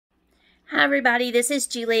Hi everybody, this is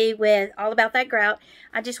Julie with All About That Grout.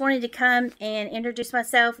 I just wanted to come and introduce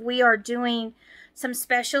myself. We are doing some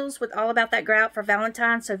specials with All About That Grout for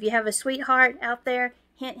Valentine's. So if you have a sweetheart out there,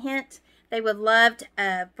 hint hint, they would love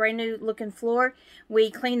a brand new looking floor.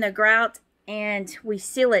 We clean the grout and we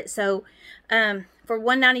seal it. So for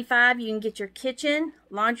 $1.95 you can get your kitchen,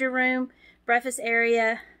 laundry room, breakfast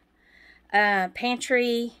area,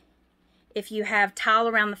 pantry. If you have tile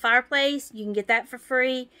around the fireplace, you can get that for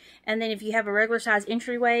free. And then if you have a regular size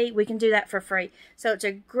entryway, we can do that for free. So it's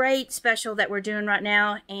a great special that we're doing right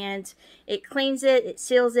now. And it cleans it, it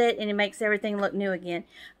seals it, and it makes everything look new again.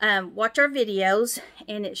 Watch our videos,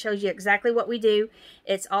 and it shows you exactly what we do.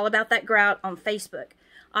 It's All About That Grout on Facebook.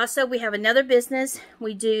 Also, we have another business.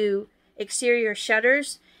 We do exterior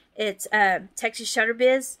shutters. It's Texas Shutter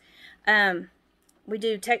Biz. We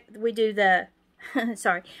do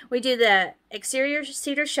the exterior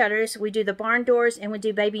cedar shutters, we do the barn doors, and we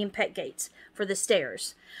do baby and pet gates for the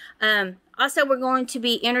stairs. Also, we're going to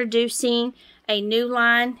be introducing a new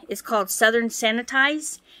line. It's called Southern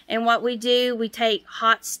Sanitize. And what we do, we take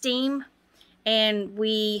hot steam and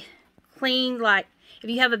we clean, like if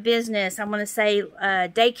you have a business, I want to say a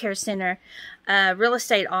daycare center, a real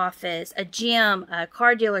estate office, a gym, a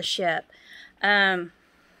car dealership,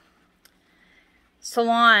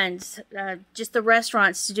 salons, just the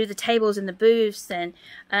restaurants to do the tables and the booths, and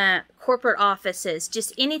corporate offices,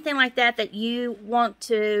 just anything like that that you want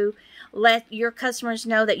to let your customers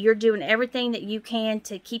know that you're doing everything that you can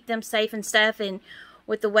to keep them safe and stuff. And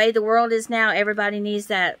with the way the world is now, everybody needs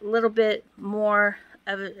that little bit more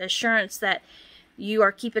of assurance that you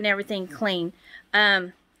are keeping everything clean.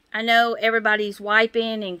 I know everybody's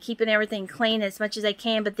wiping and keeping everything clean as much as they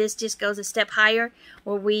can, but this just goes a step higher,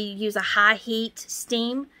 where we use a high heat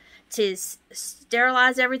steam to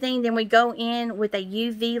sterilize everything. Then we go in with a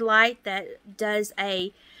UV light that does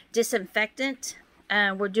a disinfectant.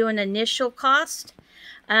 We're doing initial cost,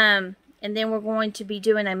 and then we're going to be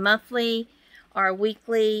doing a monthly or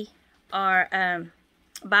weekly or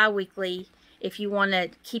bi-weekly if you want to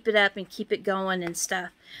keep it up and keep it going and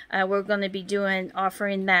stuff. We're going to be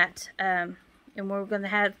offering that, and we're going to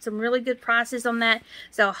have some really good prices on that.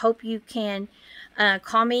 So I hope you can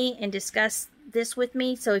call me and discuss this with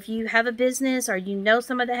me. So if you have a business, or you know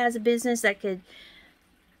somebody that has a business that could,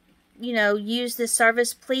 you know, use this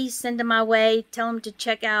service, please send them my way. Tell them to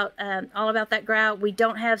check out All About That Grout. We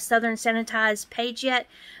don't have Southern Sanitize page yet,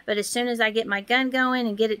 but as soon as I get my gun going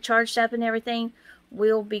and get it charged up and everything,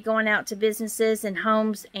 we'll be going out to businesses and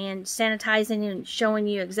homes and sanitizing and showing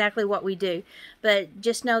you exactly what we do. But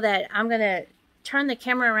just know that I'm going to turn the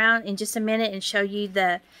camera around in just a minute and show you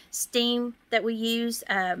the steam that we use.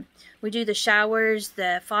 We do the showers,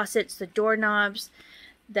 the faucets, the doorknobs,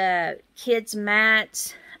 the kids'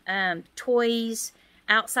 mats, toys,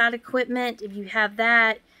 outside equipment, if you have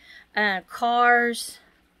that, cars.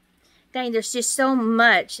 Dang, there's just so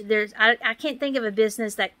much. I can't think of a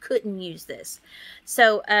business that couldn't use this.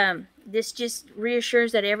 So this just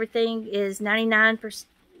reassures that everything is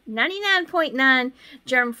 99.9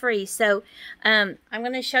 germ free. So I'm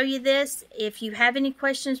going to show you this. If you have any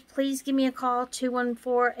questions, please give me a call,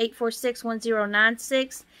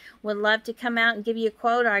 214-846-1096. Would love to come out and give you a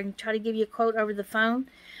quote, or I can try to give you a quote over the phone.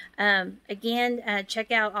 Again,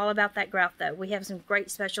 check out All About That Grout though. We have some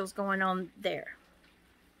great specials going on there.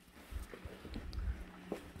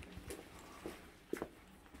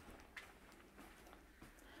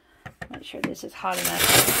 Not sure this is hot enough. Yeah.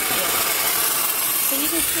 So you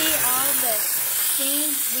can see all the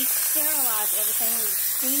steam. We sterilize everything. We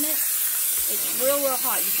steam it. It's real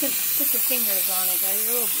hot. You couldn't put your fingers on it.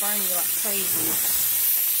 It will burn you like crazy.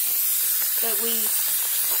 But we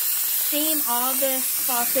steam all the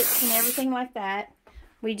faucets and everything like that.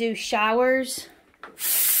 We do showers.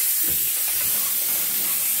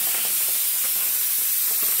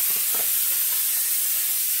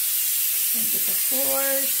 Get the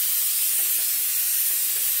floors.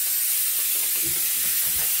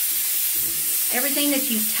 Everything that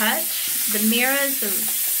you touch, the mirrors, the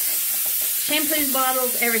shampoo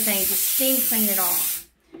bottles, everything, just steam clean it all.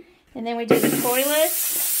 And then we do the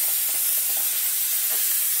toilets.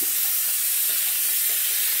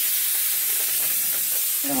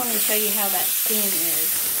 I wanted to show you how that steam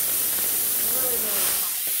is. Really hot.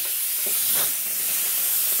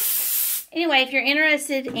 Anyway, if you're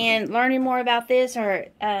interested in learning more about this, or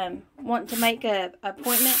want to make an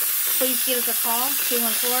appointment, please give us a call,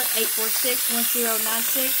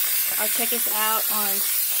 214-846-1096, or check us out on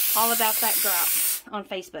All About That Grout on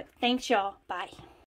Facebook. Thanks, y'all. Bye.